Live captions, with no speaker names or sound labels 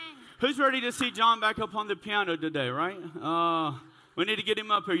Who's ready to see John back up on the piano today, right? We need to get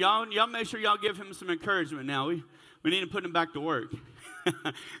him up here. Y'all make sure y'all give him some encouragement now. We need to put him back to work.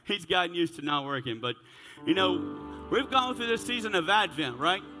 He's gotten used to not working. But, you know, we've gone through this season of Advent,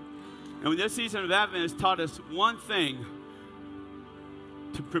 right? And this season of Advent has taught us one thing,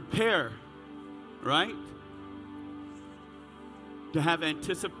 to prepare, right? To have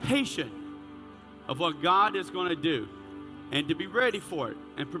anticipation of what God is going to do and to be ready for it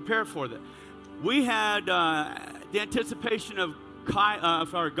and prepare for that. We had the anticipation of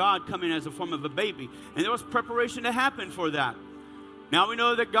our God coming as a form of a baby, and there was preparation to happen for that. Now we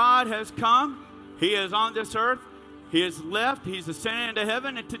know that God has come. He is on this earth. He has left. He's ascended into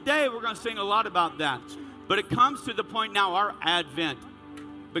heaven, and today we're going to sing a lot about that. But it comes to the point now, our Advent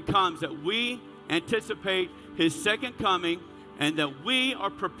becomes that we anticipate His second coming and that we are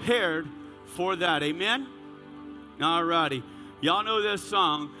prepared for that. Amen? All righty. Y'all know this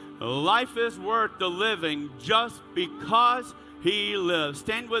song, life is worth the living just because He lives.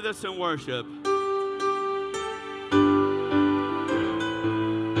 Stand with us in worship.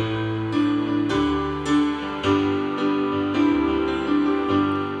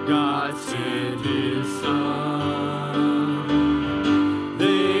 God sent His Son.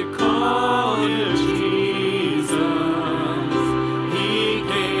 They call Him Jesus. He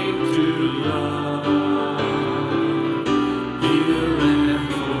came to love, heal and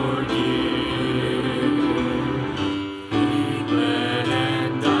forgive. He bled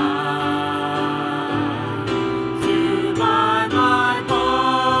and died to buy my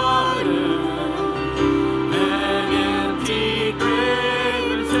pardon. An empty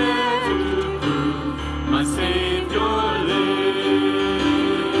grave is there to prove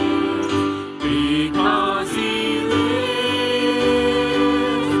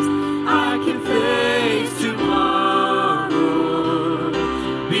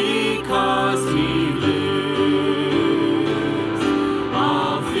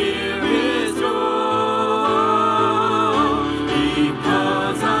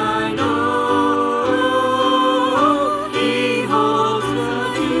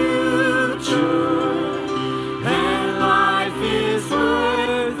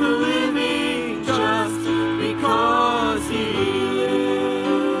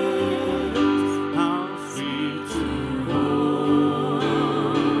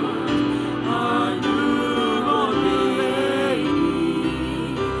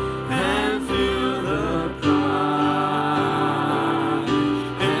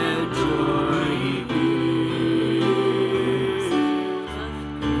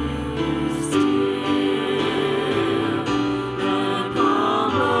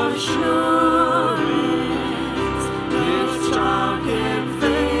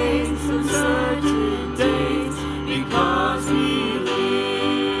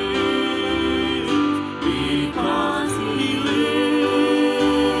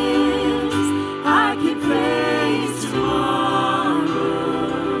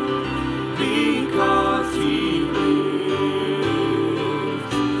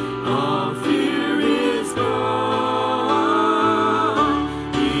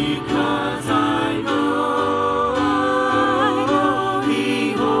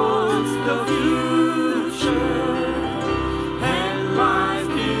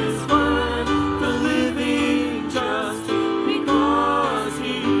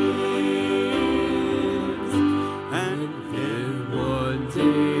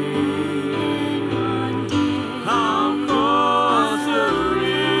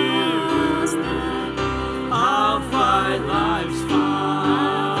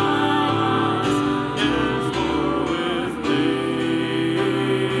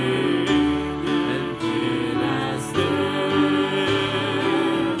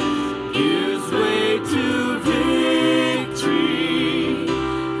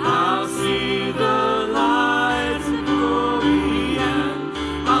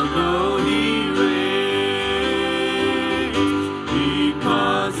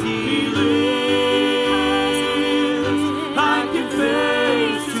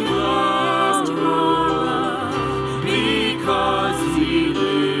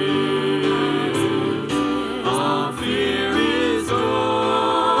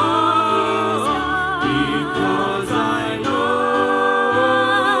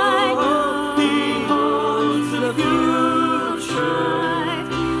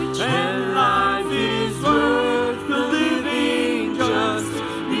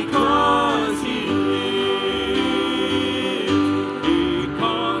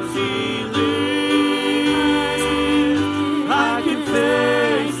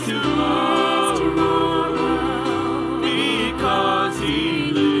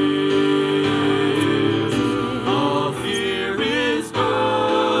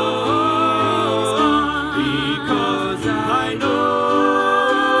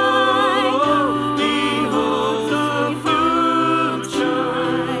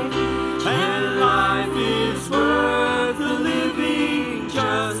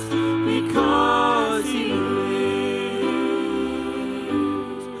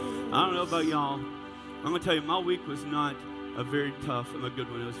want to tell you, my week was not a very tough and a good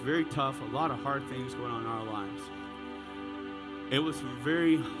one. It was very tough, a lot of hard things going on in our lives. It was some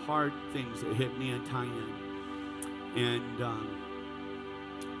very hard things that hit me and Tanya. And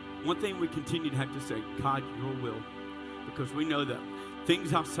one thing we continue to have to say, God, your will. Because we know that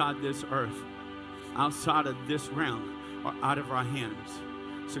things outside this earth, outside of this realm, are out of our hands.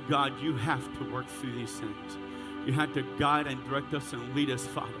 So God, you have to work through these things. You have to guide and direct us and lead us,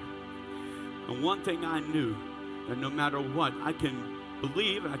 Father. And one thing I knew, that no matter what, I can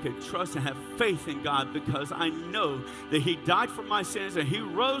believe and I can trust and have faith in God, because I know that he died for my sins and he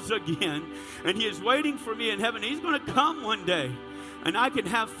rose again, and he is waiting for me in heaven. He's going to come one day, and I can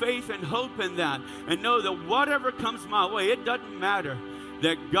have faith and hope in that and know that whatever comes my way, it doesn't matter,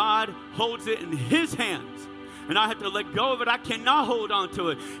 that God holds it in his hands. And I have to let go of it. I cannot hold on to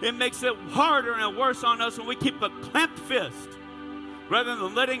it. It makes it harder and worse on us when we keep a clamped fist, rather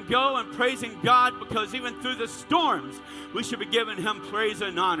than letting go and praising God, because even through the storms, we should be giving him praise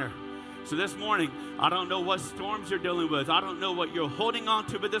and honor. So this morning, I don't know what storms you're dealing with. I don't know what you're holding on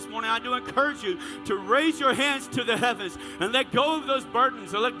to, but this morning I do encourage you to raise your hands to the heavens and let go of those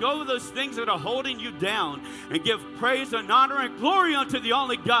burdens, and let go of those things that are holding you down, and give praise and honor and glory unto the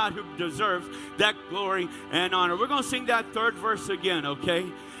only God who deserves that glory and honor. We're going to sing that third verse again, okay?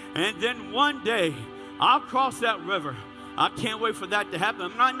 And then one day, I'll cross that river. I can't wait for that to happen.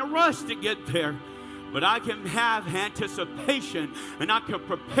 I'm not in a rush to get there, but I can have anticipation, and I can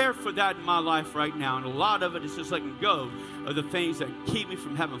prepare for that in my life right now. And a lot of it is just letting go of the things that keep me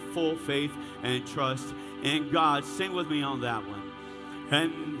from having full faith and trust in God. Sing with me on that one.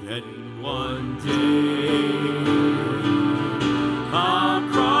 And then one day I'll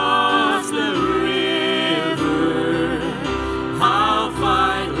cross the river, I'll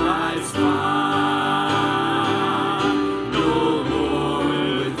find life's fire.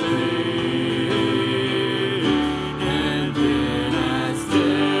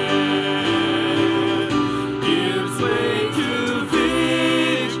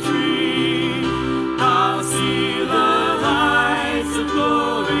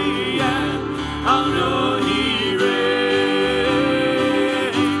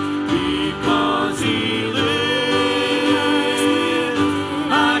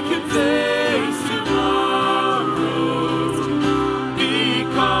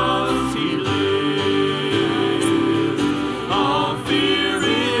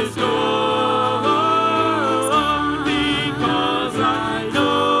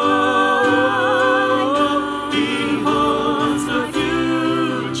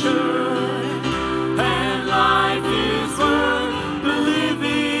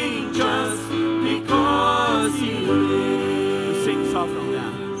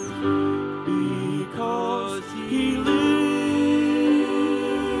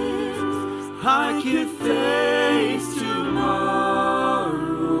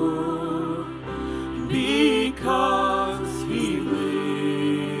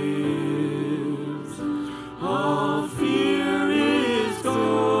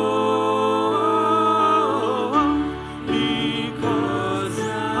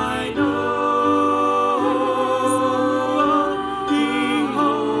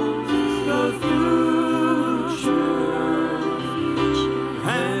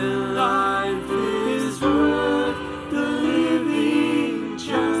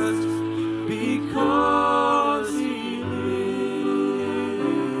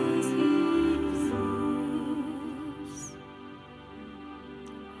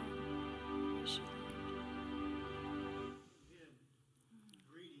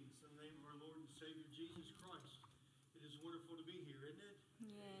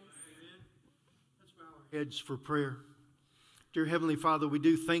 Heads for prayer. Dear Heavenly Father, we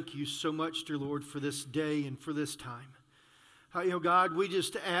do thank you so much, dear Lord, for this day and for this time. God, we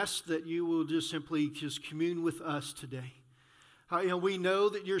just ask that you will just simply just commune with us today. We know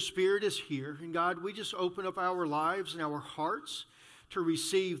that your Spirit is here, and God, we just open up our lives and our hearts to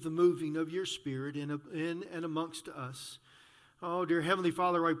receive the moving of your Spirit in and amongst us. Oh, dear Heavenly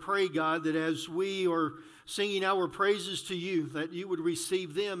Father, I pray, God, that as we are singing our praises to you, that you would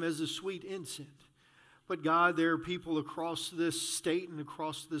receive them as a sweet incense. But God, there are people across this state and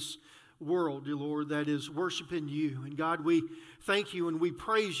across this world, dear Lord, that is worshiping you. And God, we thank you and we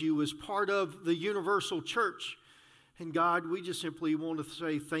praise you as part of the universal church. And God, we just simply want to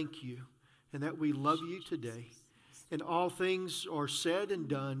say thank you and that we love you today. And all things are said and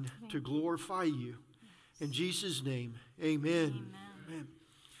done to glorify you. In Jesus' name, amen. Amen.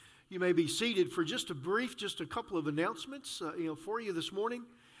 You may be seated for just a couple of announcements for you this morning.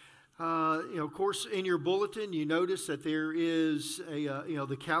 Of course, in your bulletin, you notice that there is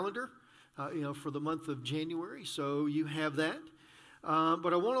the calendar for the month of January. So you have that.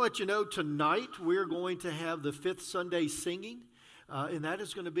 But I want to let you know tonight we're going to have the fifth Sunday singing, and that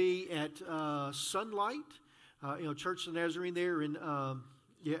is going to be at Sunlight, Church of the Nazarene there in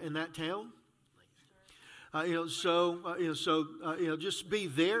that town. Just be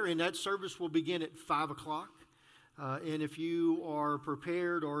there, and that service will begin at 5 o'clock. And if you are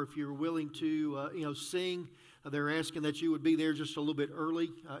prepared, or if you're willing to, sing, they're asking that you would be there just a little bit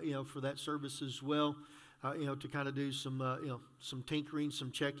early, for that service as well. To kind of do some tinkering,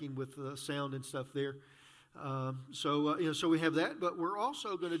 some checking with sound and stuff there. So we have that, but we're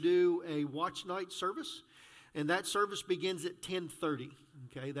also going to do a watch night service, and that service begins at 10:30.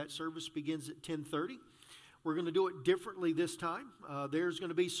 Okay, that service begins at 10:30. We're going to do it differently this time. There's going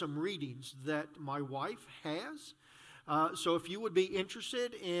to be some readings that my wife has. So if you would be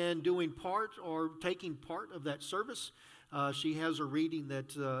interested in doing part or taking part of that service, she has a reading that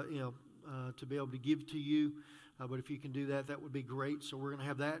to be able to give to you. But if you can do that, that would be great. So we're going to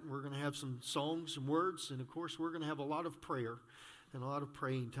have that, and we're going to have some songs and words, and of course we're going to have a lot of prayer and a lot of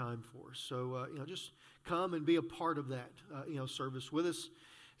praying time for us. So just come and be a part of that service with us,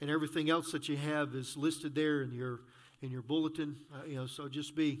 and everything else that you have is listed there in your bulletin. So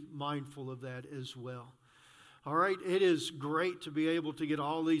just be mindful of that as well. All right, it is great to be able to get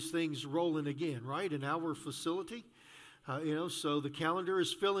all these things rolling again, right, in our facility. So the calendar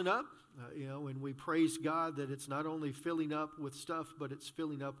is filling up. And we praise God that it's not only filling up with stuff, but it's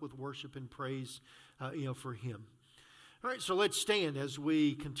filling up with worship and praise, for Him. All right, so let's stand as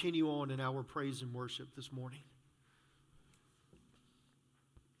we continue on in our praise and worship this morning.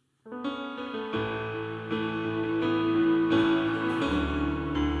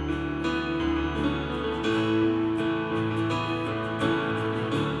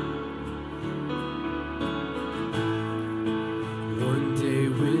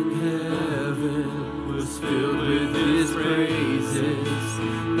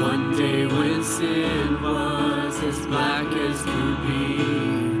 Black as could be,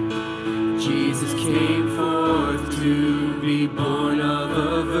 Jesus came forth to be born of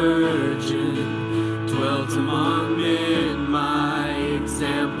a virgin, dwelt among men, my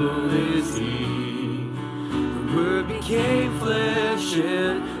example is He. The Word became flesh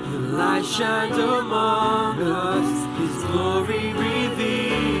and the light shined among us, His glory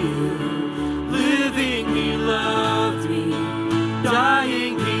revealed. Living He loved me,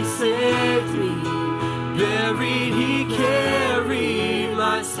 dying He saved me, buried He carried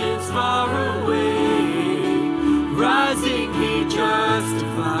my sins far away, rising He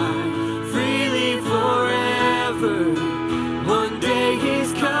justified freely forever. One day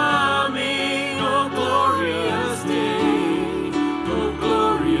He's coming, oh glorious day, oh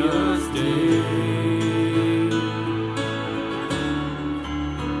glorious day.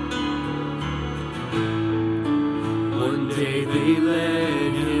 One day they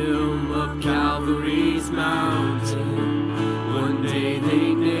led Him up Calvary's mountain. One day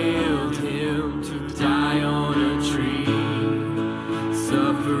they nailed Him to die on a tree.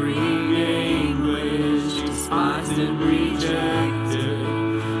 Suffering, anguish, despised and rejected,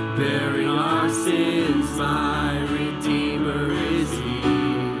 bearing our sins, my Redeemer is He.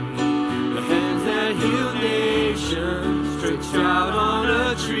 The hands that heal nations stretched out on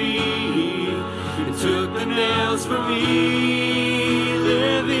a tree, and took the nails from me.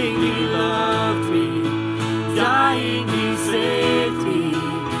 Living He loved me, dying He saved me,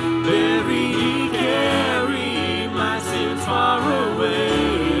 buried He carried my sins far away,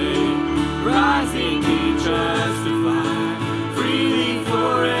 rising He justified freely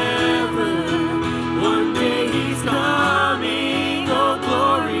forever. One day He's coming, oh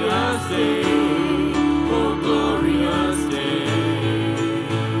glorious day, oh glorious day.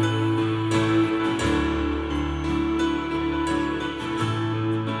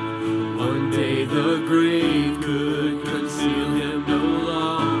 One day the grave could conceal Him no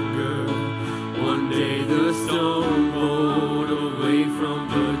longer. One day the stone rolled away from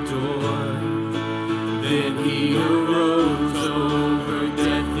the door. Then He arose, over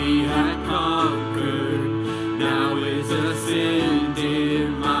death He had conquered. Now is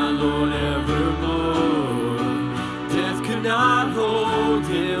ascended, my Lord evermore. Death could not hold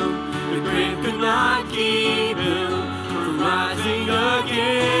Him, the grave could not keep Him from rising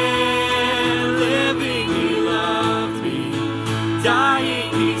again. Living He loved me,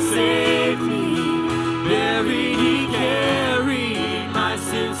 dying He saved me, buried He carried my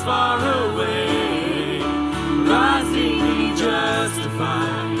sins far away, rising He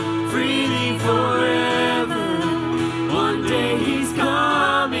justified freely forever. One day He's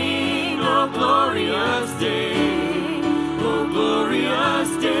coming, oh glorious day, oh glorious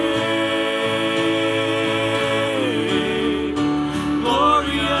day.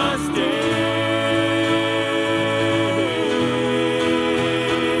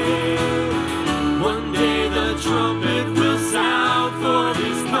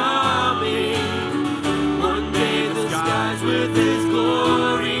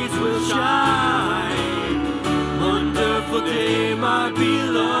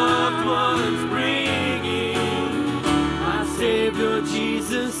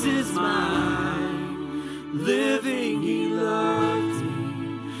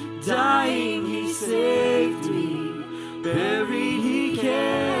 Dying, he saved me. Buried, he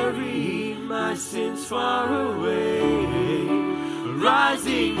carried my sins far away.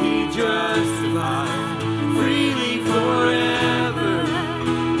 Rising, he justified freely forever.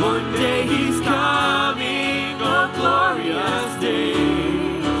 One day he's coming, oh glorious day,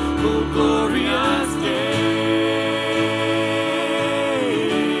 oh glorious day,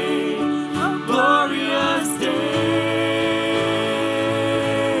 oh glorious day,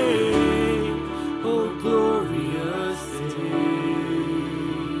 oh glorious day.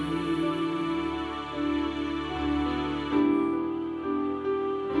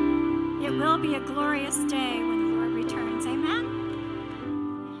 It will be a glorious day when the Lord returns. Amen.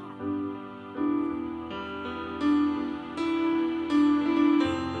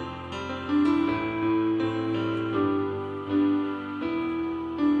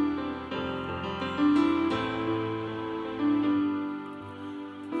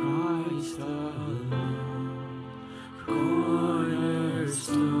 Christ alone,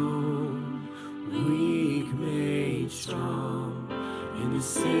 cornerstone, weak made strong in the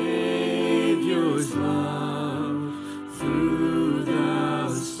Savior's love through the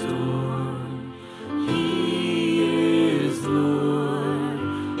storm. He is Lord,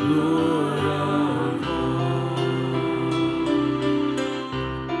 Lord of all.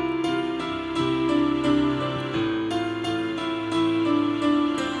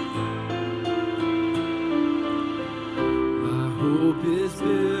 My hope is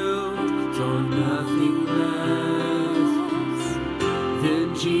built on nothing less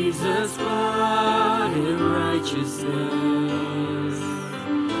than Jesus' blood and righteousness.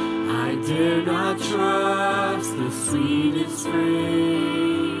 I dare not trust the sweetest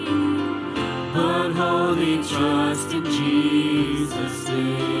frame, but wholly trust in Jesus'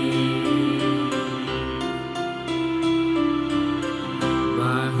 name.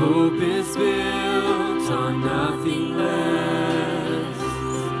 My hope is built on nothing less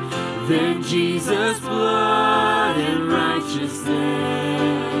than Jesus' blood and righteousness.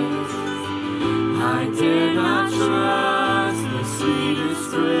 I dare not trust the sweetest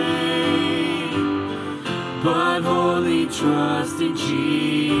frame, but wholly trust in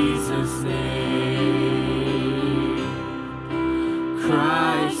Jesus' name.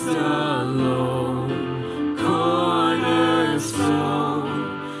 Christ alone, cornerstone,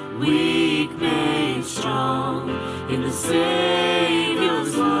 weak made strong in the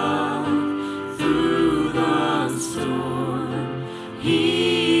Savior's love through the storm.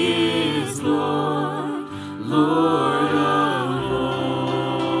 He is Lord, Lord of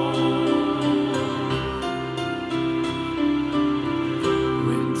all.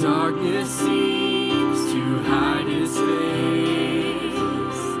 When darkness seems to hide his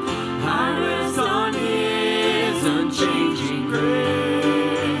face, I rest on his unchanging grace.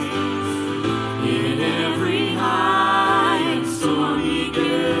 In every high and stormy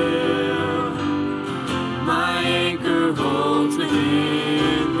gale, my anchor holds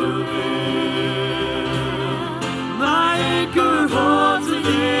within the veil. My anchor holds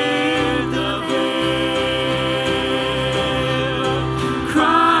within the veil.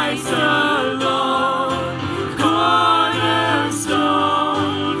 Christ alone,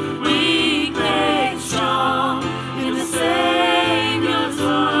 cornerstone, weak made strong in the Savior's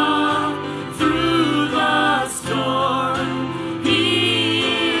love through the storm. He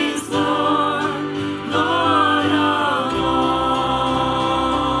is Lord, Lord of all.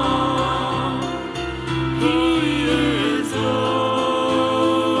 He is Lord,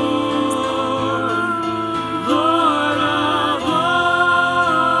 Lord of all.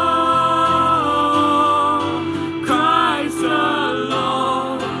 Christ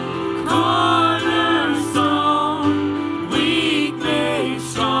alone, cornerstone, weak made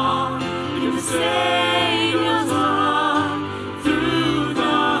strong in the Savior's love through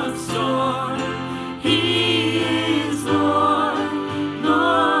the storm. He is Lord,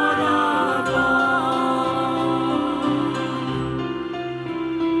 Lord of all.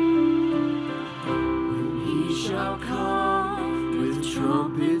 When he shall come with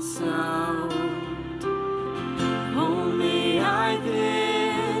trumpet sound, only I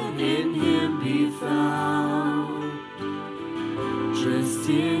then in him be found, dressed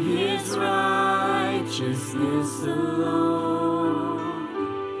in his righteousness alone,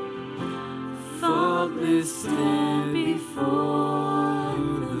 faultless stand before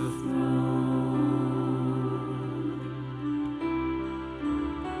the throne.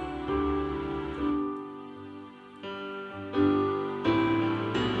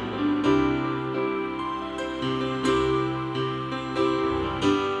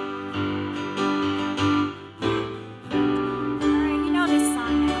 All right, you know this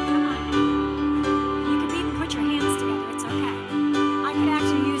song now.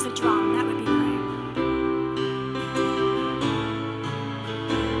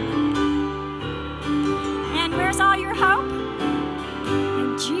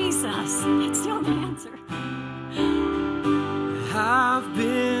 That's the only answer. I've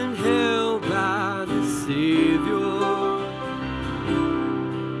been held by the Savior.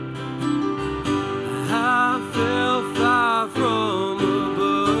 I fell far from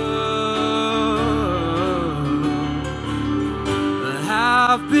above.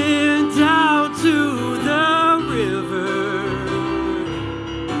 I've been down to the river,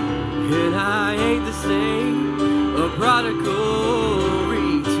 and I ain't the same, a prodigal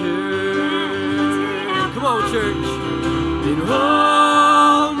return. Come on, church. And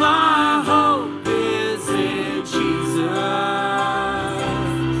all my hope is in Jesus.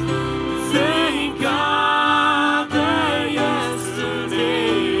 Thank God that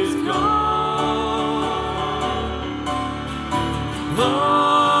yesterday's gone.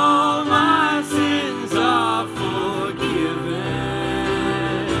 All my sins are forgiven.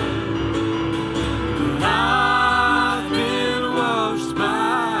 I've been washed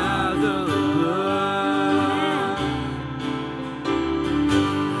by the blood.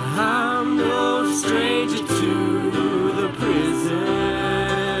 I'm no stranger to the prison.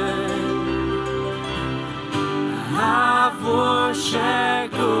 I've worn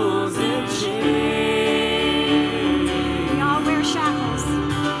shackles and chains. We all wear shackles.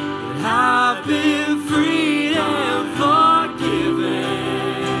 I've been freed and forgiven.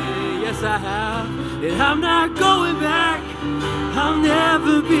 Yes, I have. And I'm not going back. I'll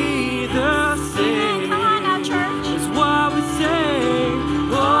never be the same. Come on now, church. That's why we say,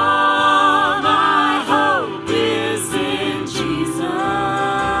 all my hope is in Jesus.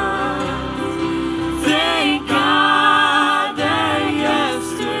 Thank God that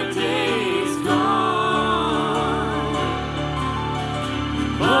yesterday's gone.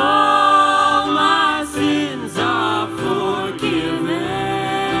 All my sins are forgiven.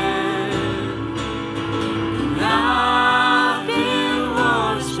 I've been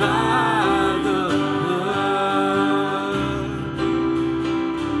washed by the blood.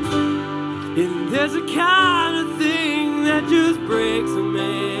 And there's a kind of thing that just breaks a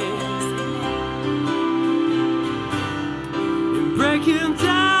man, and break him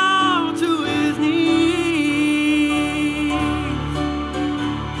down to his knees.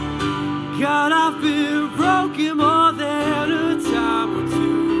 God, I've been broken more than a time or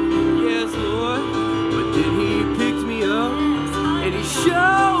two. Yes, Lord. But then he picked me up and he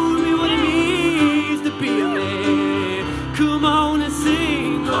showed me what it means to be a man. Come on and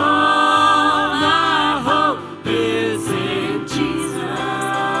sing. All my hope is in Jesus.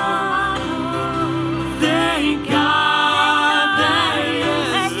 Thank God that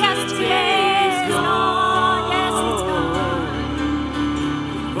yesterday's gone. Yes, it's gone.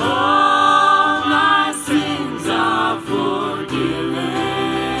 All my sins are forgiven.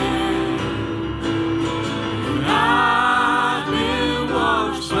 I've been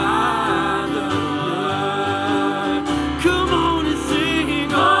washed by the blood. Come on and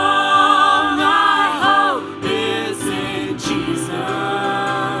sing. All my hope is in Jesus.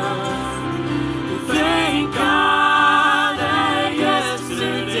 Thank God that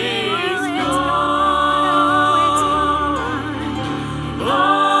yesterday's gone.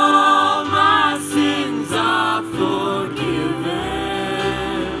 All my sins are forgiven.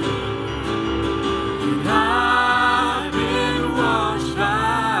 I've been washed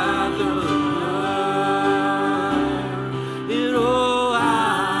by the blood. And oh,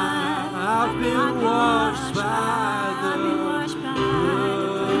 I've been washed by the Washed by the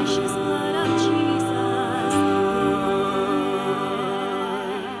precious blood of Jesus.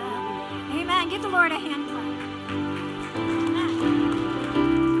 Amen. Give the Lord a hand clap. Amen.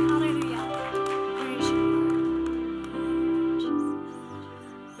 Hallelujah. Praise you, Lord. Jesus.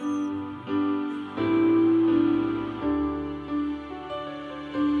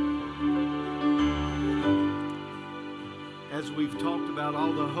 As we've talked about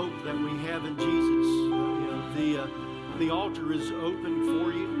all the hope that we have in Jesus, the altar is open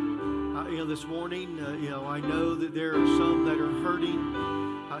for you. This morning, I know that there are some that are hurting.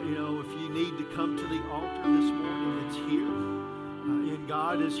 If you need to come to the altar this morning, it's here. And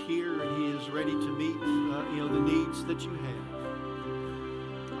God is here, and He is ready to meet, the needs that you have.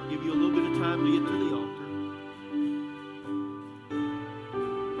 I'll give you a little bit of time to get to the altar.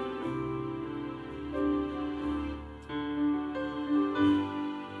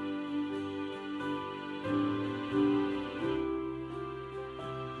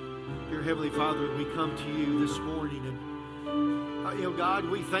 Dear Heavenly Father, we come to you this morning, and God,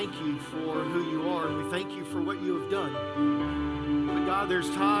 we thank you for who you are, and we thank you for what you have done. But God, there's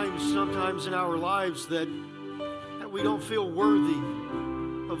sometimes in our lives that we don't feel worthy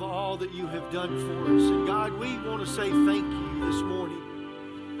of all that you have done for us. And God, we want to say thank you this morning.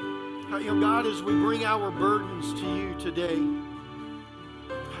 God, as we bring our burdens to you today,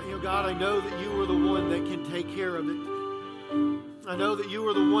 God, I know that you are the one that can take care of it. I know that you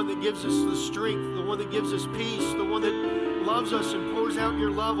are the one that gives us the strength, the one that gives us peace, the one that loves us and pours out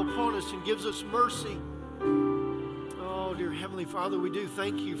your love upon us and gives us mercy. Oh, dear Heavenly Father, we do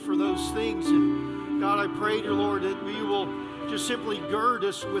thank you for those things. And God, I pray, dear Lord, that you will just simply gird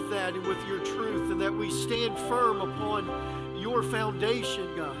us with that and with your truth, and that we stand firm upon your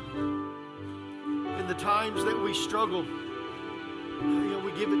foundation, God. In the times that we struggle,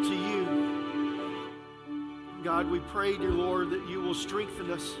 we give it to you. God, we pray, dear Lord, that you will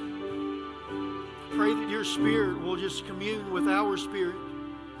strengthen us. Pray that your Spirit will just commune with our spirit.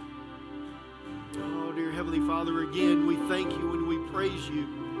 Oh, dear Heavenly Father, again, we thank you and we praise you.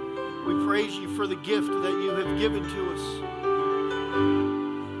 We praise you for the gift that you have given to us.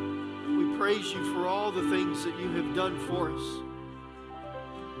 We praise you for all the things that you have done for us,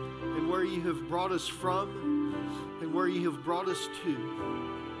 and where you have brought us from, and where you have brought us to.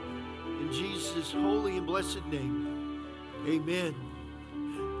 In Jesus' holy and blessed name, amen.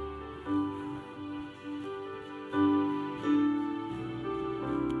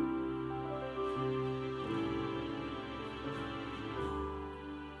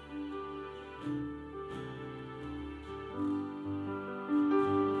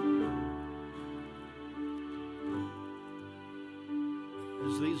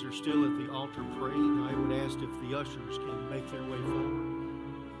 As these are still at the altar praying, I would ask if the ushers can make their way forward.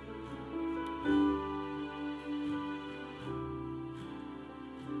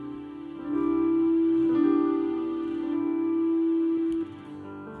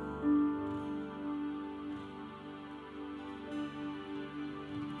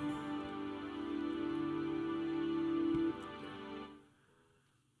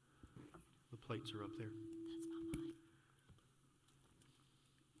 The plates are up there.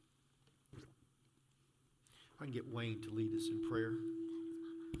 I can get Wayne to lead us in prayer.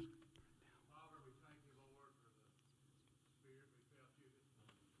 Father, we thank you, Lord, for the Spirit we felt you this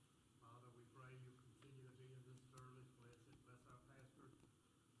morning. Father, we pray you continue to be in this service. Bless our pastor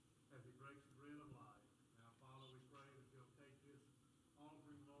as he breaks the bread of life. Now, Father, we pray that you'll take this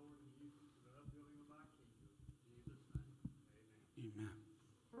offering, Lord, and use it for the upbuilding of thy kingdom. In Jesus' name, amen.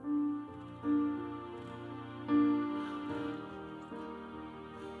 Amen.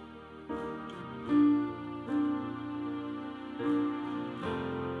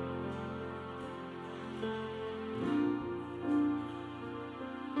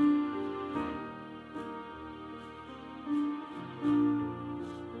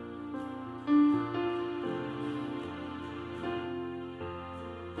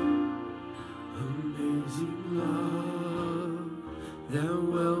 Amazing love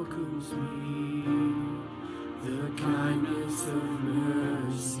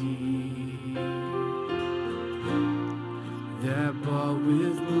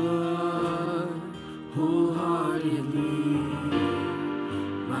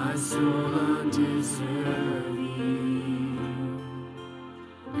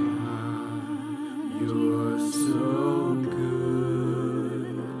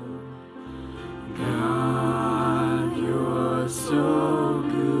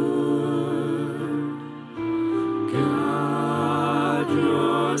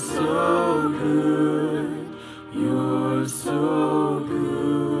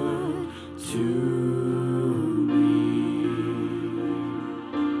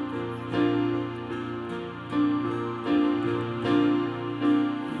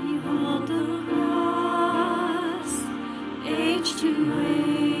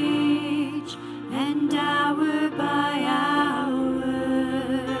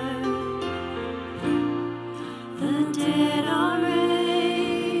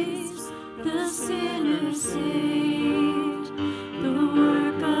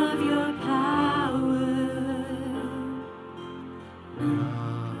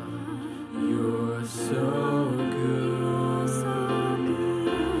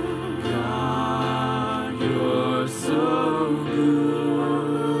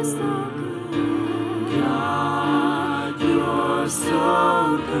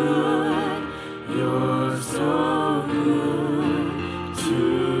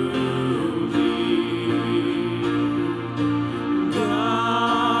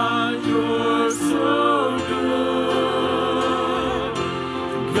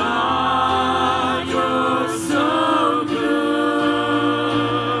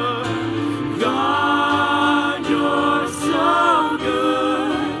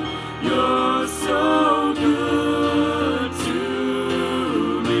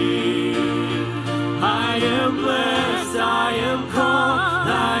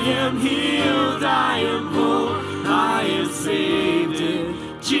am healed, I am whole, I am saved in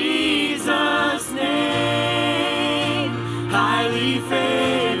Jesus' name. Highly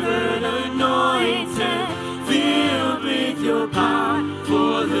favored, anointed, filled with your power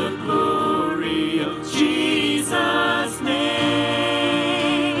for the glory of Jesus' name.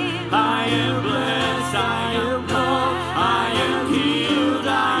 I am blessed, I am called, I am healed,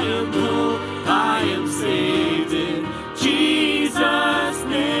 I am whole, I am saved in Jesus'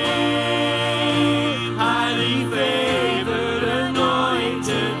 name. Highly favored,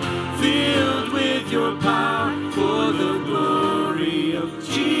 anointed, filled with your power for the glory of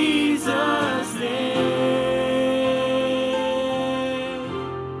Jesus' name.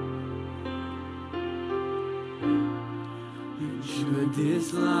 And should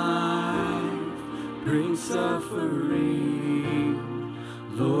this life bring suffering,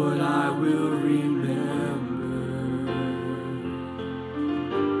 Lord, I will remember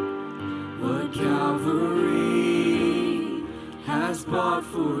what Calvary has bought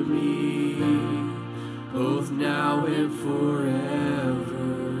for me, both now and forever.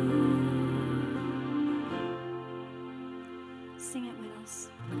 Sing it with us.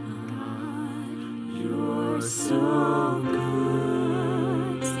 You're so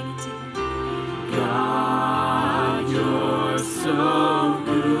good. Sing it to him. God, you're so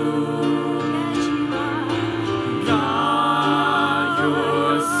good. Yes, you are. God,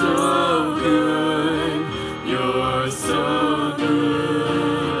 you're so good. You're so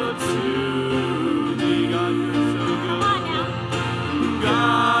good to me. God, you're so Come good. on now.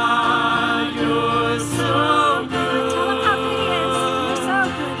 God, you're so good. Tell him how good he is. You're so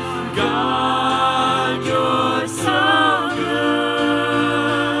good, Lord. God, you're so good.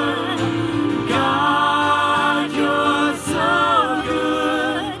 God, you're so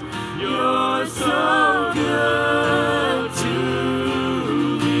good. You're so good to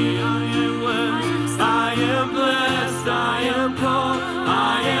me. I am blessed. I am called.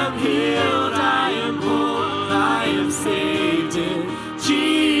 I am healed. I am whole. I am saved in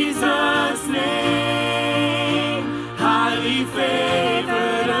Jesus' name. Highly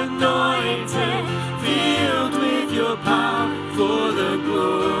favored, anointed, filled with your power for the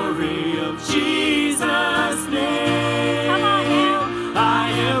glory of Jesus' name. Come on now. I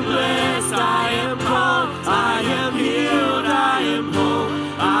am blessed, I am called, I am healed, I am whole,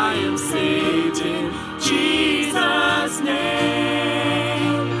 I am saved in Jesus'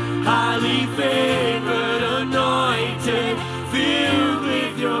 name. Highly favored, anointed, filled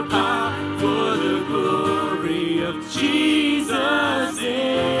with your power for the glory of Jesus'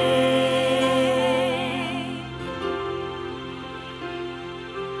 name.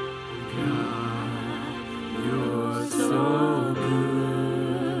 God, you're so good.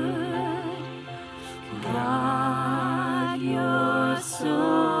 God, you're so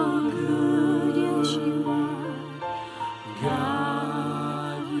good. Yes, you are.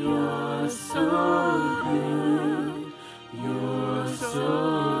 God, you're so good. You're so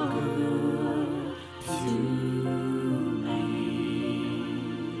good to me.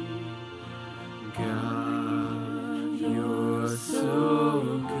 God, you're so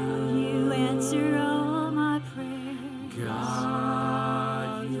good. You answer all my prayers.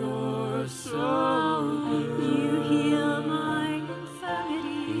 God, you're so good. You heal my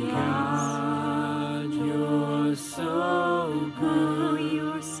infirmities. God, you're so Oh, good.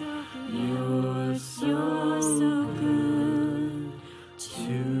 you're so good. You're so You're so good.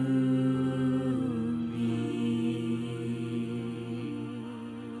 to me.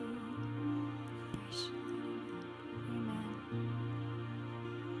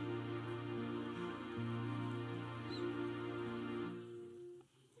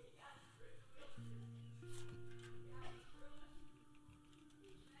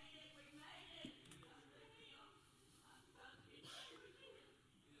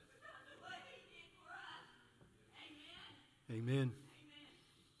 Amen.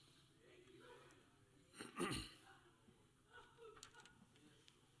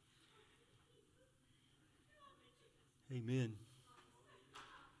 Amen.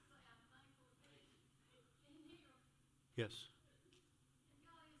 Yes.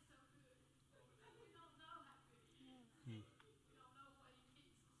 Mm.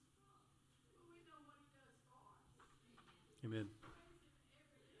 Amen.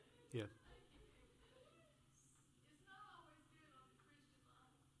 Yeah.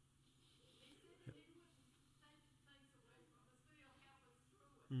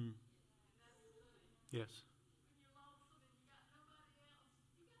 Mm. Yes.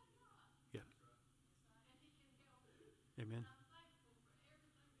 Yeah. Amen.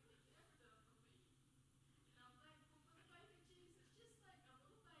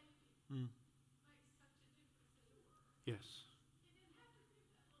 Mm. Yes.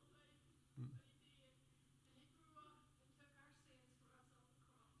 Mm.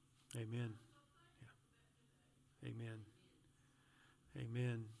 Amen. Yeah. Amen.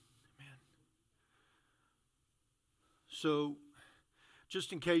 Amen. Amen. So,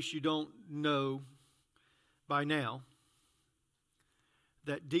 just in case you don't know by now,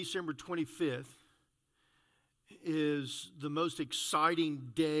 that December 25th is the most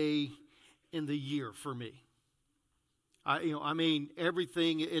exciting day in the year for me. I mean,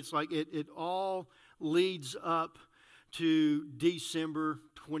 everything, it's like it all leads up to December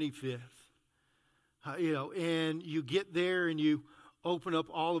 25th. And you get there and you open up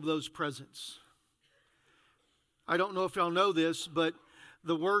all of those presents. I don't know if y'all know this, but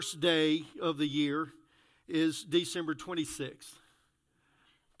the worst day of the year is December 26th.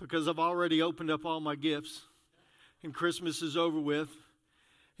 Because I've already opened up all my gifts and Christmas is over with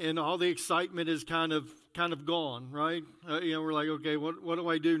and all the excitement is kind of gone, right? We're like, okay, what do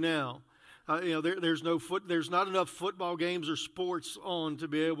I do now? There's not enough football games or sports on to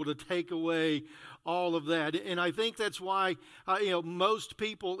be able to take away all of that. And I think that's why, most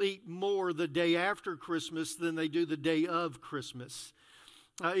people eat more the day after Christmas than they do the day of Christmas.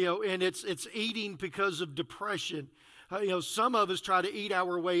 And it's eating because of depression. Some of us try to eat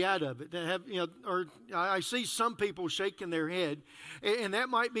our way out of it. Or I see some people shaking their head, and that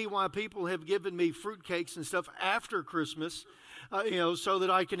might be why people have given me fruitcakes and stuff after Christmas, so that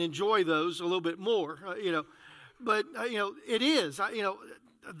I can enjoy those a little bit more. But it is.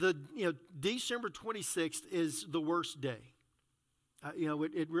 December 26th is the worst day.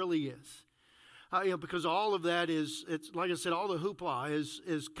 It really is. Because all of that it's like I said, all the hoopla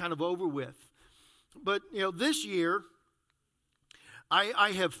is kind of over with. But this year,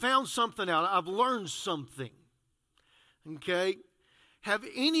 I have found something out. I've learned something. Okay? Have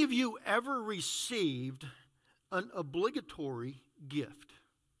any of you ever received an obligatory gift?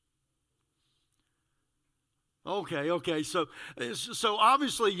 Okay. So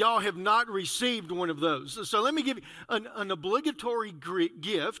obviously y'all have not received one of those. So let me give you an obligatory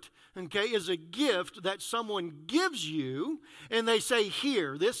gift. Okay, is a gift that someone gives you, and they say,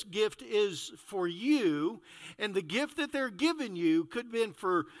 "Here, this gift is for you." And the gift that they're giving you could have been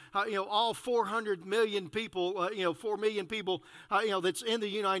for all 400 million people, 4 million people, that's in the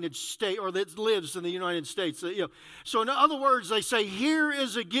United States or that lives in the United States. So in other words, they say, "Here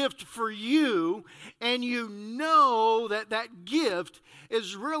is a gift for you," and you know that gift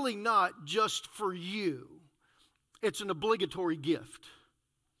is really not just for you. It's an obligatory gift.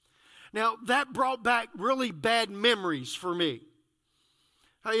 Now, that brought back really bad memories for me.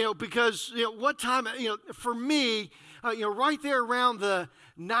 Because, what time, for me, right there around the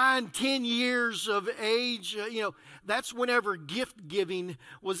 9-10 years of age, that's whenever gift giving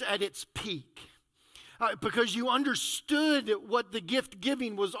was at its peak. Because you understood what the gift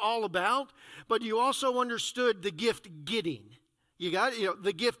giving was all about, but you also understood the gift getting. You got it?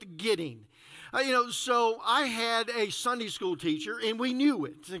 The gift getting. So I had a Sunday school teacher, and we knew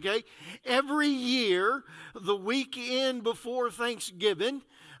it, okay? Every year, the weekend before Thanksgiving,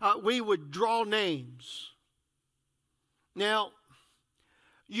 we would draw names. Now,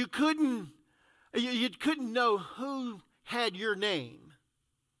 you couldn't know who had your name,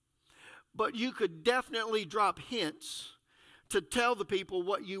 but you could definitely drop hints to tell the people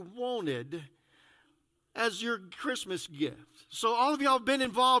what you wanted as your Christmas gift. So all of y'all have been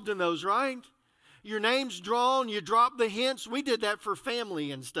involved in those, right? Your name's drawn, you drop the hints. We did that for family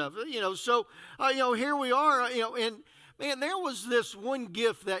and stuff, So, here we are, and man, there was this one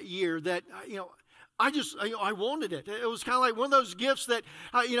gift that year that, I wanted it. It was kind of like one of those gifts that,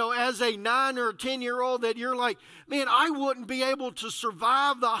 as a 9 or 10-year-old, that you're like, man, I wouldn't be able to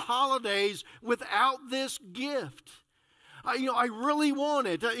survive the holidays without this gift. I really want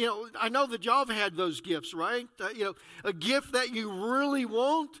it. I know that y'all have had those gifts, right? A gift that you really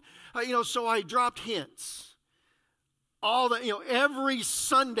want. So I dropped hints. Every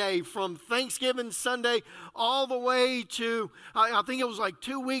Sunday from Thanksgiving Sunday all the way to, I think it was like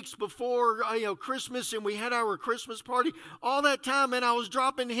 2 weeks before, Christmas, and we had our Christmas party. All that time, man, I was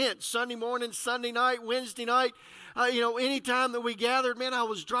dropping hints. Sunday morning, Sunday night, Wednesday night, any time that we gathered, man, I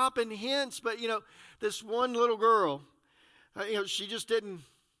was dropping hints. But, this one little girl, she didn't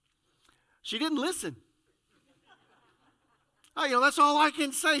listen. That's all I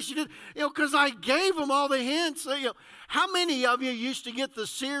can say. She did, because I gave them all the hints. How many of you used to get the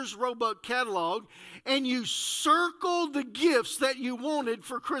Sears Roebuck catalog and you circled the gifts that you wanted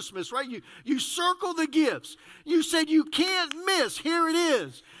for Christmas, right? You circled the gifts. You said you can't miss. Here it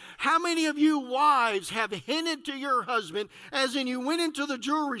is. How many of you wives have hinted to your husband, as in you went into the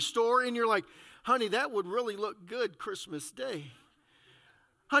jewelry store and you're like, honey, that would really look good Christmas Day.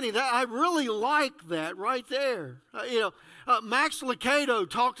 Honey, I really like that right there. Max Lucado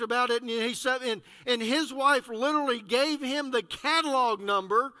talked about it, and he said, and his wife literally gave him the catalog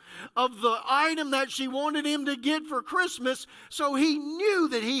number of the item that she wanted him to get for Christmas, so he knew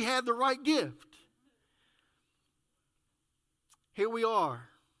that he had the right gift. Here we are.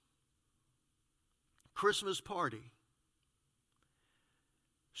 Christmas party.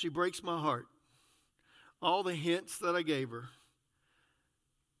 She breaks my heart. All the hints that I gave her.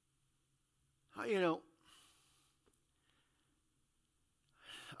 I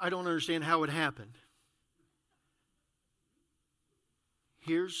don't understand how it happened.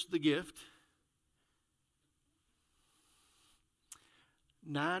 Here's the gift.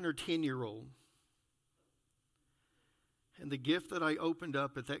 9 or 10-year-old. And the gift that I opened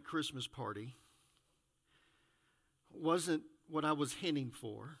up at that Christmas party wasn't what I was hinting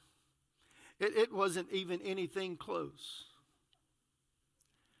for. It wasn't even anything close.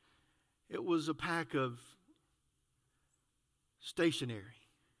 It was a pack of stationery.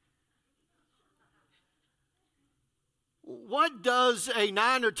 What does a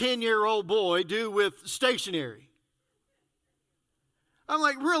 9 or 10-year-old boy do with stationery? I'm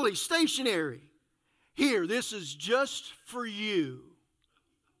like, really, stationery? Here, this is just for you.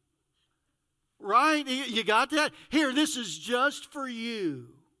 Right? You got that? Here, this is just for you.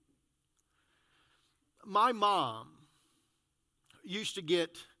 My mom used to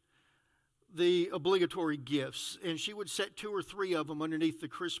get the obligatory gifts, and she would set 2 or 3 of them underneath the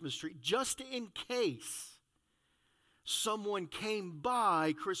Christmas tree just in case someone came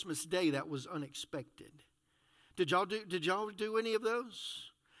by Christmas Day that was unexpected. Did y'all do any of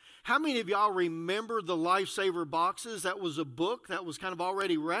those? How many of y'all remember the Lifesaver boxes? That was a book that was kind of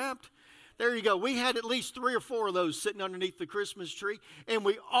already wrapped. There you go. We had at least 3 or 4 of those sitting underneath the Christmas tree, and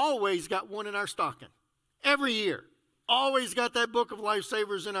we always got one in our stocking. Every year. Always got that book of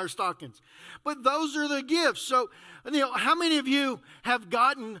Lifesavers in our stockings. But those are the gifts. So, how many of you have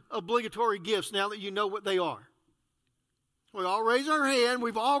gotten obligatory gifts now that you know what they are? We all raise our hand.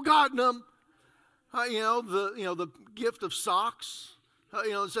 We've all gotten them. The gift of socks.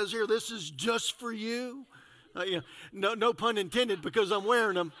 It says here, this is just for you. No pun intended, because I'm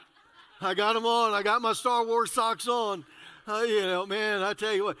wearing them. I got them on. I got my Star Wars socks on. Man, I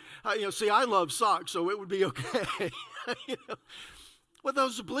tell you what. I love socks, so it would be okay. But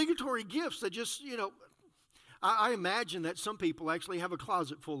those obligatory gifts, they just, I imagine that some people actually have a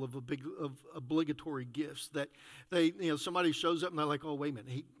closet full of obligatory gifts that they, somebody shows up and they're like, oh, wait a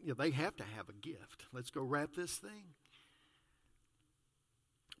minute, they have to have a gift. Let's go wrap this thing.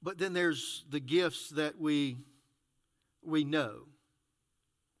 But then there's the gifts that we know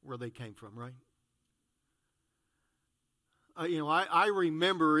where they came from, right? I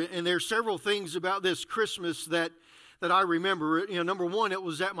remember, and there's several things about this Christmas that I remember. Number one, it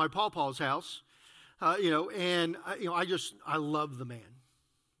was at my pawpaw's house. I love the man.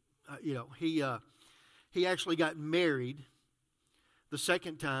 He actually got married the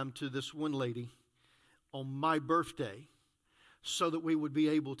second time to this one lady on my birthday, so that we would be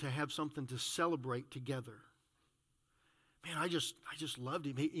able to have something to celebrate together. Man, I just loved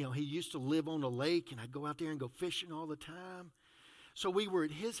him. He used to live on a lake, and I'd go out there and go fishing all the time. So we were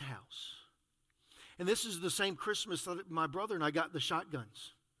at his house. And this is the same Christmas that my brother and I got the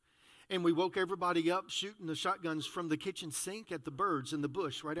shotguns. And we woke everybody up shooting the shotguns from the kitchen sink at the birds in the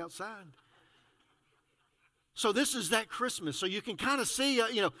bush right outside. So this is that Christmas. So you can kind of see,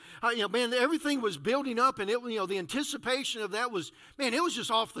 man, everything was building up, and the anticipation of that was, man, it was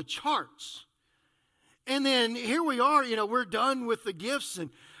just off the charts. And then here we are, we're done with the gifts, and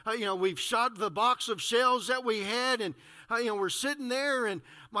we've shot the box of shells that we had, and we're sitting there, and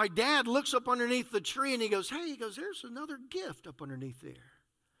my dad looks up underneath the tree, and he goes, there's another gift up underneath there.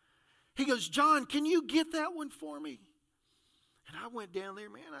 He goes, John, can you get that one for me? And I went down there,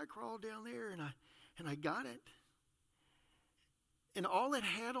 man, I crawled down there, and I got it. And all it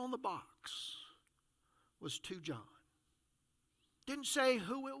had on the box was to John. Didn't say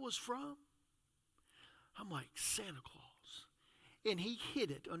who it was from. I'm like, Santa Claus. And he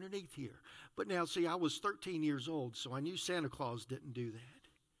hid it underneath here. But now, see, I was 13 years old, so I knew Santa Claus didn't do that.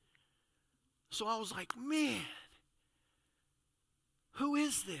 So I was like, man, who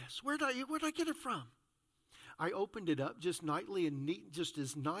is this? Where'd I get it from? I opened it up just neatly and neat, just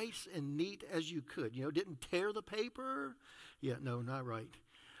as nice and neat as you could. Didn't tear the paper. Yeah, no, not right.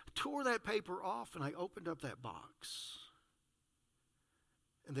 Tore that paper off, and I opened up that box.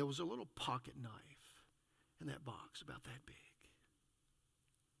 And there was a little pocket knife in that box, about that big.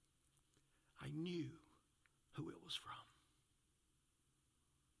 I knew who it was from.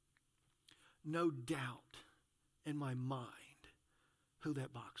 No doubt in my mind who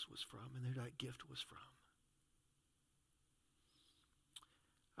that box was from and who that gift was from.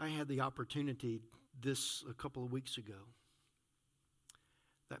 I had the opportunity a couple of weeks ago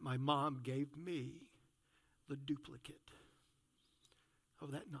that my mom gave me the duplicate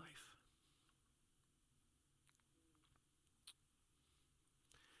of that knife.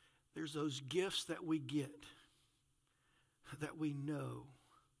 There's those gifts that we get that we know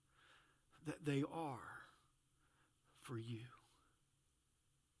that they are for you.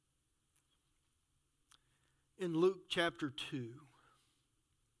 In Luke chapter 2,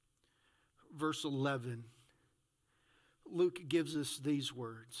 verse 11, Luke gives us these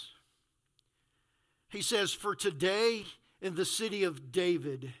words. He says, "For today in the city of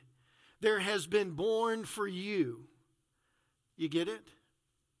David, there has been born for you." You get it?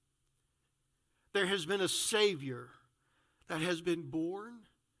 There has been a Savior that has been born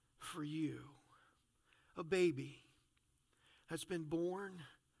for you. A baby that's been born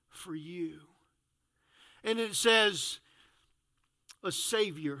for you. And it says, a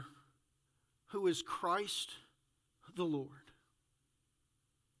Savior who is Christ the Lord.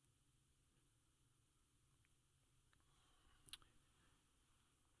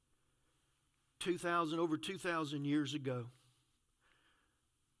 Over 2,000 years ago,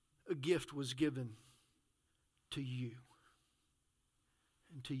 a gift was given to you,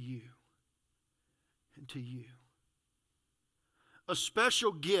 and to you, and to you. A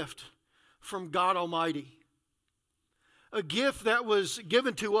special gift from God Almighty. A gift that was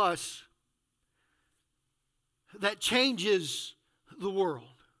given to us that changes the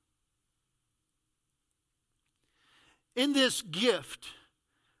world. In this gift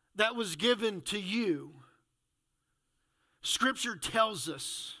that was given to you, Scripture tells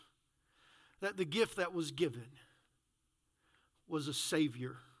us that the gift that was given was a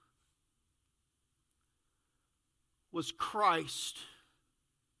Savior, was Christ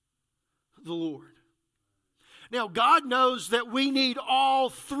the Lord. Now, God knows that we need all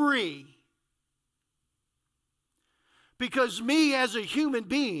three, because me as a human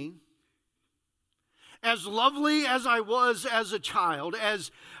being, as lovely as I was as a child, as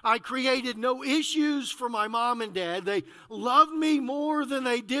I created no issues for my mom and dad, they loved me more than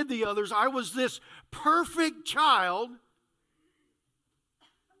they did the others. I was this perfect child.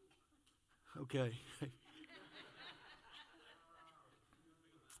 Okay.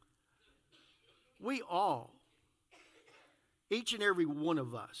 We all, each and every one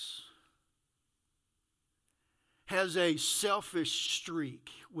of us, has a selfish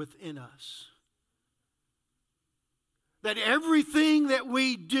streak within us. That everything that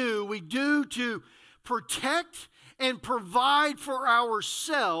we do to protect and provide for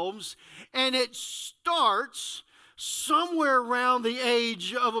ourselves, and it starts somewhere around the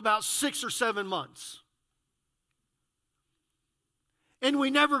age of about 6 or 7 months. And we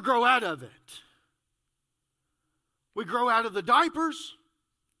never grow out of it. We grow out of the diapers,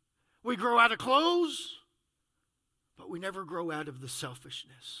 we grow out of clothes, but we never grow out of the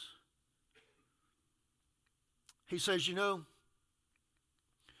selfishness. He says, you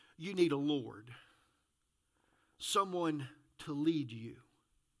need a Lord, someone to lead you.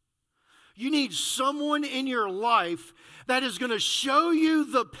 You need someone in your life that is going to show you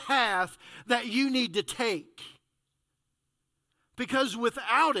the path that you need to take. Because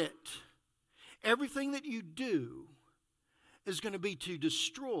without it, everything that you do is going to be to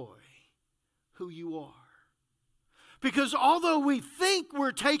destroy who you are. Because although we think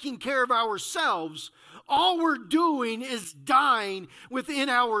we're taking care of ourselves, all we're doing is dying within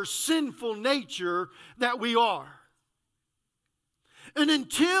our sinful nature that we are. And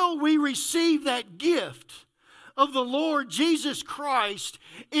until we receive that gift of the Lord Jesus Christ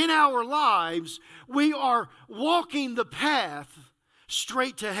in our lives, we are walking the path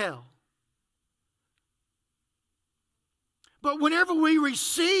straight to hell. But whenever we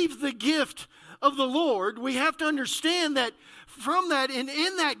receive the gift of the Lord, we have to understand that from that and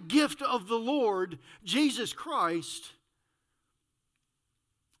in that gift of the Lord Jesus Christ,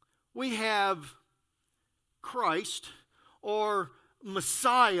 we have Christ or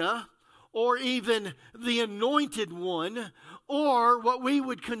Messiah or even the Anointed One or what we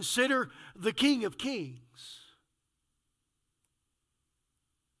would consider the King of Kings.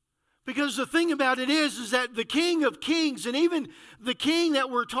 Because the thing about it is that the King of Kings and even the King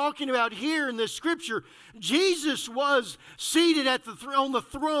that we're talking about here in this scripture, Jesus was seated on the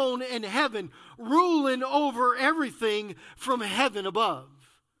throne in heaven, ruling over everything from heaven above.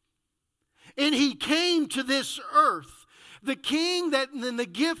 And he came to this earth The king and the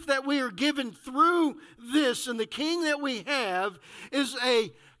gift that we are given through this, and the king that we have, is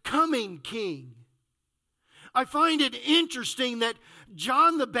a coming king. I find it interesting that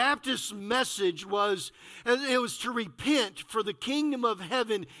John the Baptist's message was to repent, for the kingdom of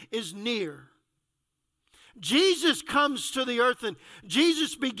heaven is near. Jesus comes to the earth and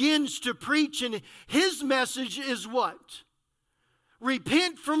Jesus begins to preach, and his message is what?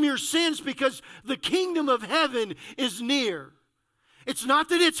 Repent from your sins because the kingdom of heaven is near. It's not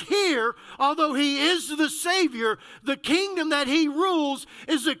that it's here, although he is the Savior. The kingdom that he rules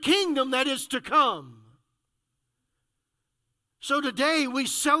is a kingdom that is to come. So today we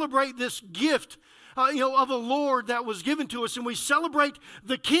celebrate this gift of a Lord that was given to us, and we celebrate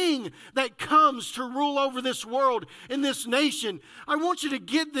the King that comes to rule over this world and this nation. I want you to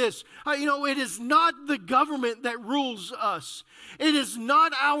get this. It is not the government that rules us. It is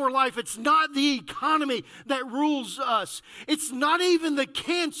not our life. It's not the economy that rules us. It's not even the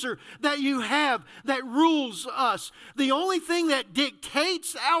cancer that you have that rules us. The only thing that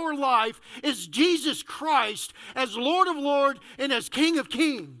dictates our life is Jesus Christ as Lord of Lords and as King of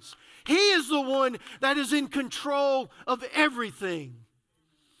Kings. He is the one that is in control of everything.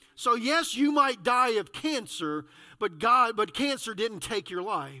 So yes, you might die of cancer, but cancer didn't take your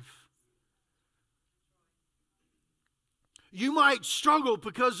life. You might struggle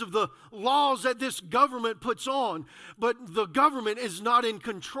because of the laws that this government puts on, but the government is not in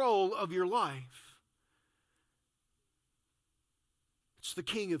control of your life. It's the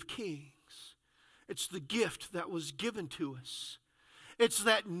King of Kings. It's the gift that was given to us. It's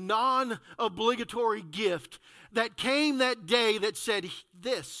that non-obligatory gift that came that day that said,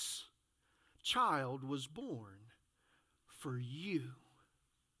 this child was born for you.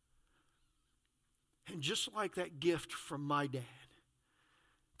 And just like that gift from my dad,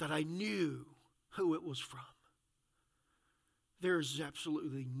 that I knew who it was from, there is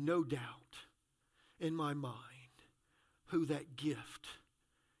absolutely no doubt in my mind who that gift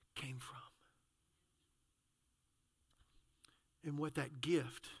came from. And what that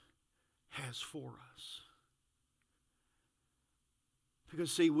gift has for us.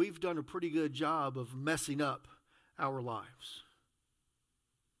 Because see, we've done a pretty good job of messing up our lives.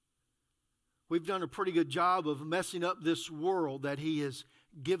 We've done a pretty good job of messing up this world that he has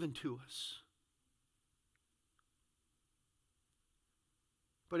given to us.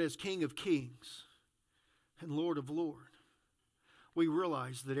 But as King of Kings and Lord of Lords, we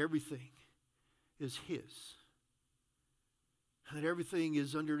realize that everything is his. That everything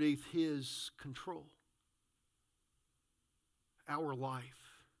is underneath his control. Our life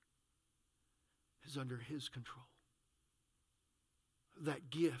is under his control. That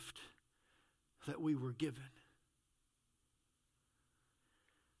gift that we were given.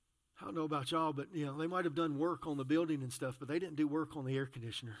 I don't know about y'all, but they might have done work on the building and stuff, but they didn't do work on the air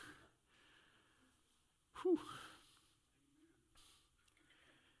conditioner. Whew.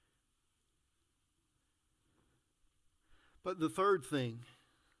 But the third thing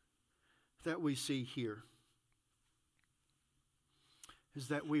that we see here is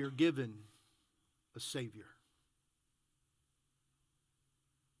that we are given a Savior.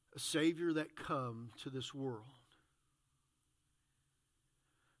 A Savior that come to this world.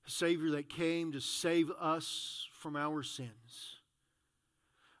 A Savior that came to save us from our sins.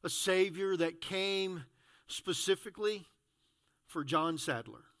 A Savior that came specifically for John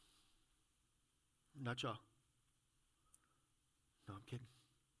Sadler. Not y'all. No, I'm kidding.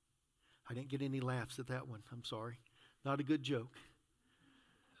 I didn't get any laughs at that one. I'm sorry. Not a good joke.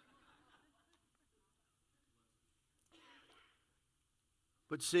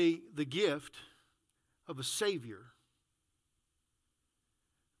 But see, the gift of a Savior,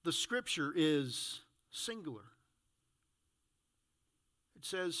 the Scripture is singular. It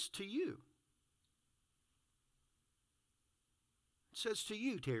says to you. It says to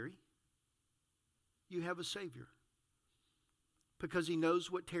you, Terry, you have a Savior. Because he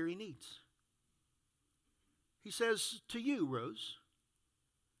knows what Terry needs. He says to you, Rose,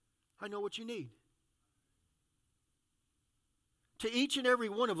 I know what you need. To each and every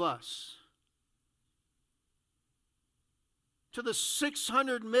one of us, to the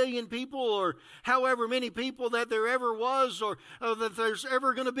 600 million people or however many people that there ever was or that there's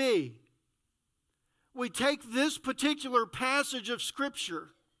ever going to be, we take this particular passage of Scripture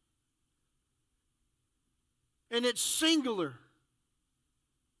and it's singular.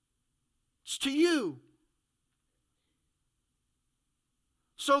 It's to you.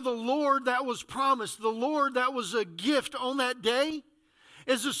 So the Lord that was promised, the Lord that was a gift on that day,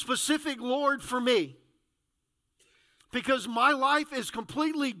 is a specific Lord for me. Because my life is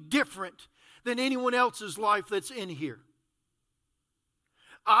completely different than anyone else's life that's in here.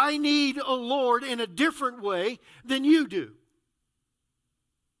 I need a Lord in a different way than you do.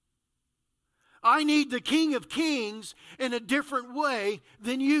 I need the King of Kings in a different way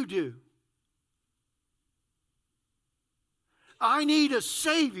than you do. I need a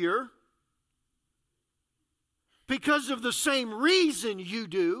Savior because of the same reason you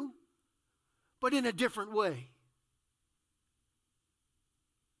do, but in a different way.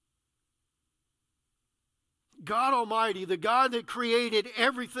 God Almighty, the God that created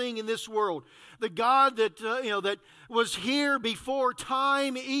everything in this world, the God that that was here before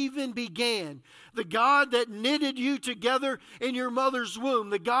time even began, the God that knitted you together in your mother's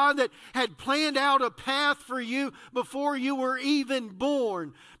womb, the God that had planned out a path for you before you were even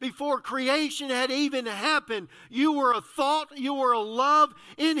born, before creation had even happened. You were a thought, you were a love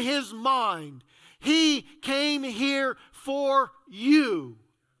in His mind. He came here for you.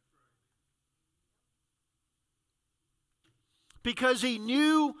 Because He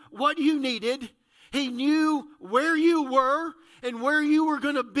knew what you needed. He knew where you were and where you were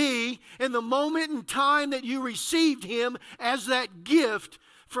going to be in the moment in time that you received Him as that gift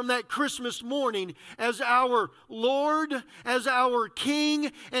from that Christmas morning, as our Lord, as our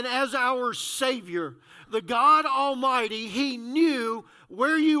King, and as our Savior. The God Almighty, He knew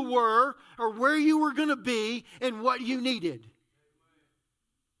where you were or where you were going to be and what you needed.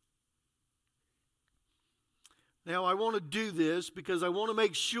 Now, I want to do this because I want to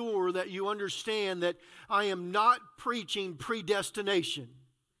make sure that you understand that I am not preaching predestination.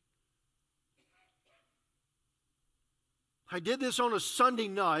 I did this on a Sunday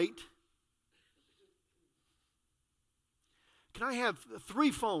night. Can I have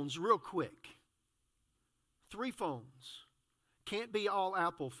 3 phones real quick? 3 phones. Can't be all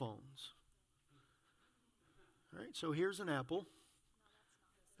Apple phones. All right, so here's an Apple.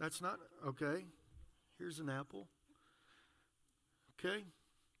 That's not, okay. Here's an apple. Okay.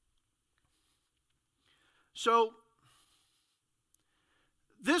 So,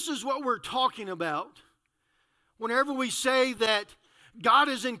 this is what we're talking about whenever we say that God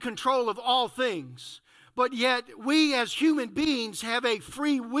is in control of all things, but yet we as human beings have a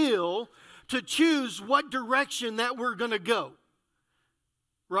free will to choose what direction that we're going to go.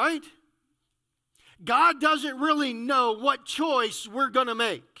 Right? God doesn't really know what choice we're going to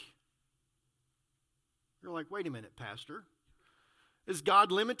make. You're like, wait a minute, Pastor. Is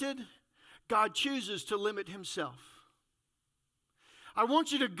God limited? God chooses to limit Himself. I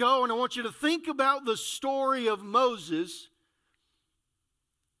want you to go and I want you to think about the story of Moses.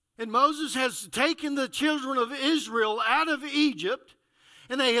 And Moses has taken the children of Israel out of Egypt,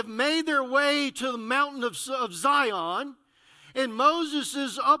 and they have made their way to the mountain of Zion. And Moses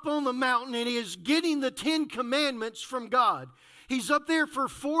is up on the mountain and he is getting the 10 commandments from God. He's up there for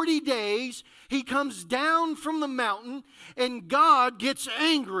 40 days. He comes down from the mountain and God gets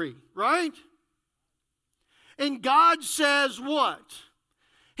angry, right? And God says what?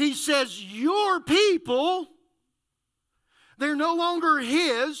 He says, your people, they're no longer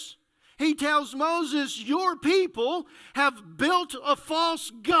His. He tells Moses, your people have built a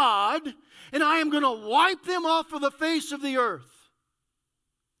false god and I am going to wipe them off of the face of the earth.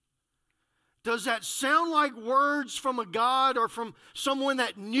 Does that sound like words from a God or from someone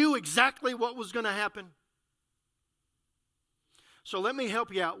that knew exactly what was going to happen? So let me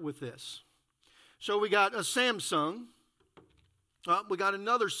help you out with this. So we got a Samsung. We got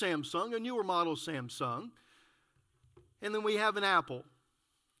another Samsung, a newer model Samsung. And then we have an Apple.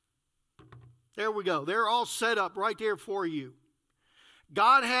 There we go. They're all set up right there for you.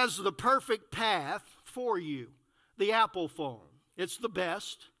 God has the perfect path for you. The Apple phone. It's the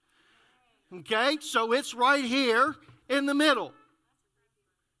best. Okay, so it's right here in the middle.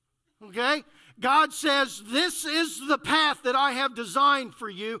 Okay, God says, this is the path that I have designed for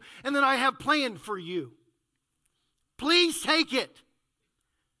you and that I have planned for you. Please take it.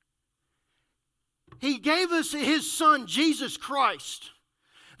 He gave us His Son, Jesus Christ,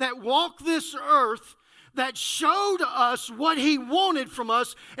 that walked this earth, that showed us what He wanted from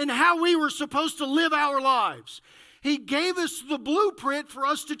us and how we were supposed to live our lives. He gave us the blueprint for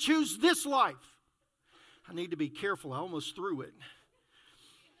us to choose this life. I need to be careful. I almost threw it.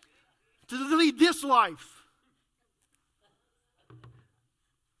 To lead this life.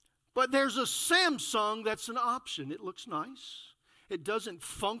 But there's a Samsung that's an option. It looks nice. It doesn't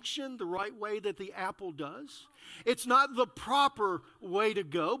function the right way that the Apple does. It's not the proper way to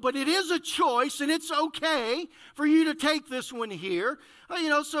go, but it is a choice, and it's okay for you to take this one here.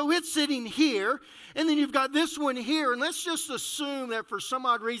 So it's sitting here, and then you've got this one here, and let's just assume that for some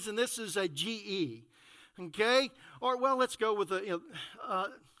odd reason this is a GE, okay? Or, well, let's go with a,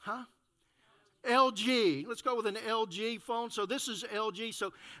 LG. Let's go with an LG phone. So this is LG.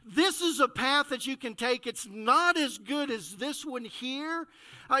 So this is a path that you can take. It's not as good as this one here.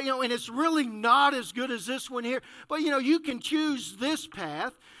 And it's really not as good as this one here. But, you can choose this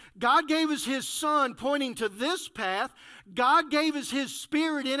path. God gave us His Son pointing to this path. God gave us His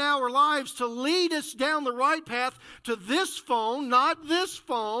Spirit in our lives to lead us down the right path to this phone, not this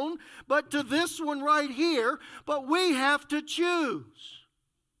phone, but to this one right here. But we have to choose.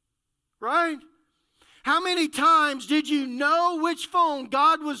 Right? How many times did you know which phone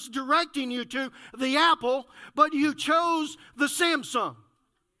God was directing you to, the Apple, but you chose the Samsung?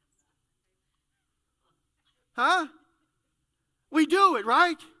 Huh? We do it,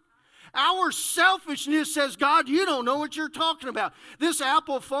 right? Our selfishness says, God, you don't know what you're talking about. This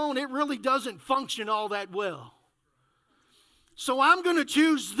Apple phone, it really doesn't function all that well. So I'm going to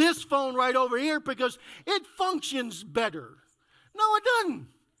choose this phone right over here because it functions better. No, it doesn't.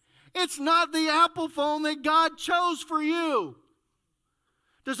 It's not the Apple phone that God chose for you.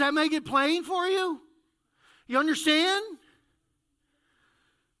 Does that make it plain for you? You understand?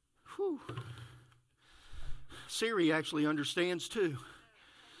 Whew. Siri actually understands too.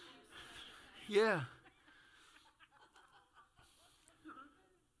 Yeah.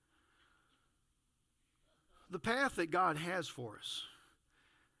 The path that God has for us,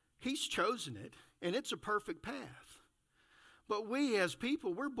 He's chosen it, and it's a perfect path. But we as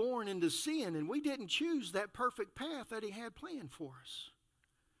people, we're born into sin, and we didn't choose that perfect path that He had planned for us.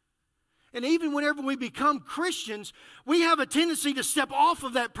 And even whenever we become Christians, we have a tendency to step off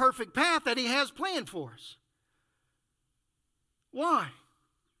of that perfect path that He has planned for us. Why?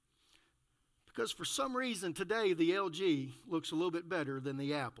 Because for some reason today the LG looks a little bit better than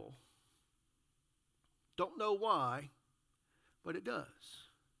the Apple. Don't know why, but it does.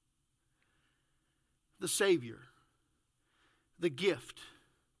 The Savior, the gift,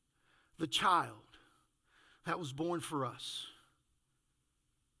 the child that was born for us.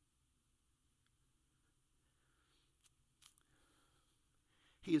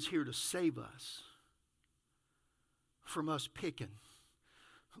 He is here to save us from us picking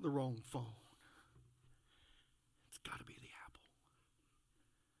the wrong phone. It's got to be the Apple.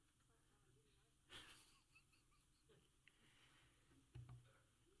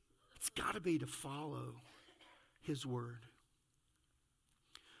 It's got to be to follow His word.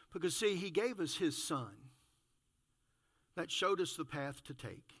 Because see, He gave us His Son that showed us the path to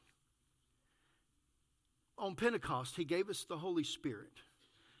take. On Pentecost, He gave us the Holy Spirit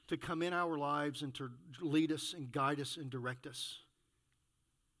to come in our lives and to lead us and guide us and direct us.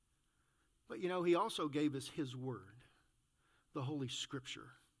 But He also gave us His Word, the Holy Scripture,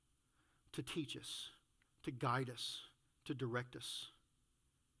 to teach us, to guide us, to direct us.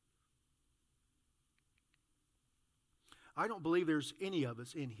 I don't believe there's any of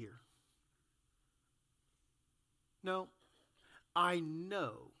us in here. No, I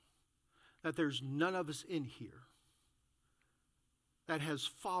know that there's none of us in here that has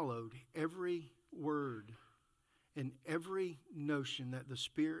followed every word and every notion that the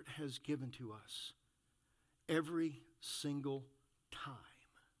Spirit has given to us every single time.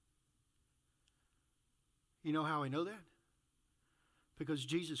 You know how I know that? Because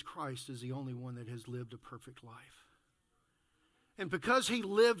Jesus Christ is the only one that has lived a perfect life. And because He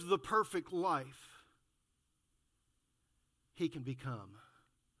lived the perfect life, He can become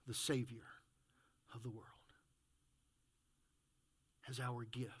the Savior of the world as our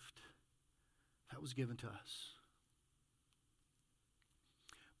gift that was given to us.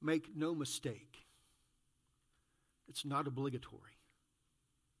 Make no mistake, it's not obligatory.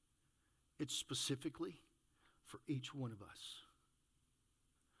 It's specifically for each one of us.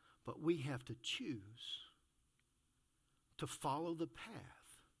 But we have to choose to follow the path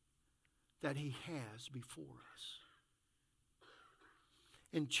that He has before us.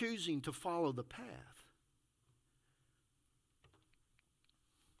 In choosing to follow the path,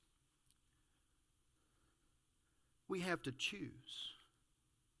 we have to choose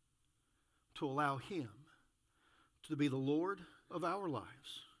to allow Him to be the Lord of our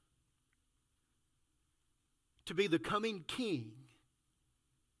lives, to be the coming King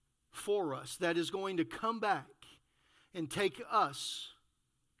for us that is going to come back and take us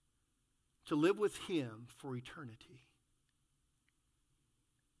to live with Him for eternity.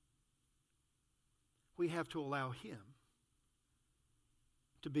 We have to allow Him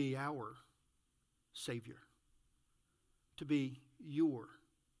to be our Savior, to be your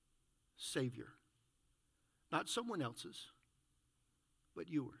Savior. Not someone else's, but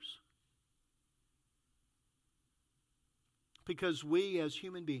yours. Because we as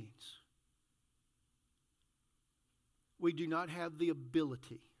human beings, we do not have the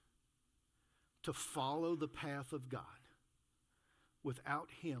ability to follow the path of God without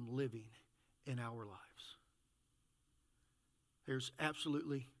Him living in our lives. There's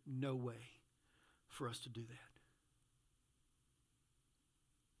absolutely no way for us to do that.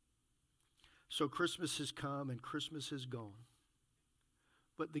 So Christmas has come and Christmas has gone,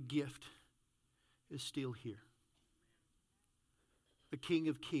 but the gift is still here. The King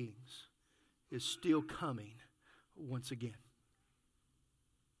of Kings is still coming once again.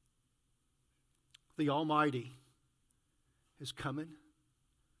 The Almighty is coming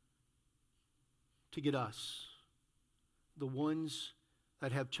to get us, the ones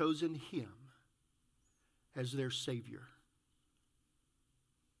that have chosen Him as their Savior.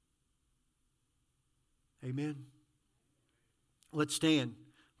 Amen. Let's stand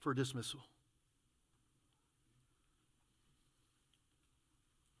for dismissal.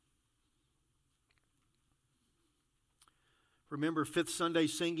 Remember, Fifth Sunday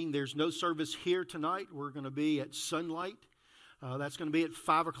singing. There's no service here tonight. We're going to be at Sunlight. That's going to be at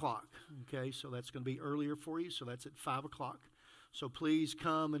 5 o'clock. Okay, so that's going to be earlier for you. So that's at 5 o'clock. So please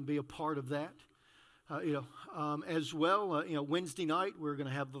come and be a part of that. As well, Wednesday night we're going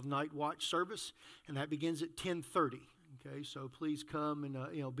to have the night watch service, and that begins at 10:30. Okay, so please come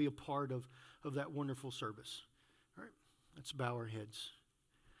and be a part of that wonderful service. All right, let's bow our heads.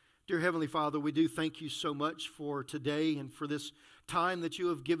 Dear Heavenly Father, we do thank you so much for today and for this time that you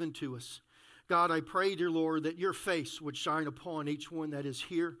have given to us. God, I pray, dear Lord, that your face would shine upon each one that is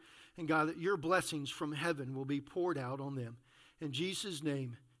here, and God, that your blessings from heaven will be poured out on them. In Jesus'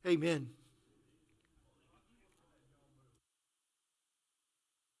 name, amen.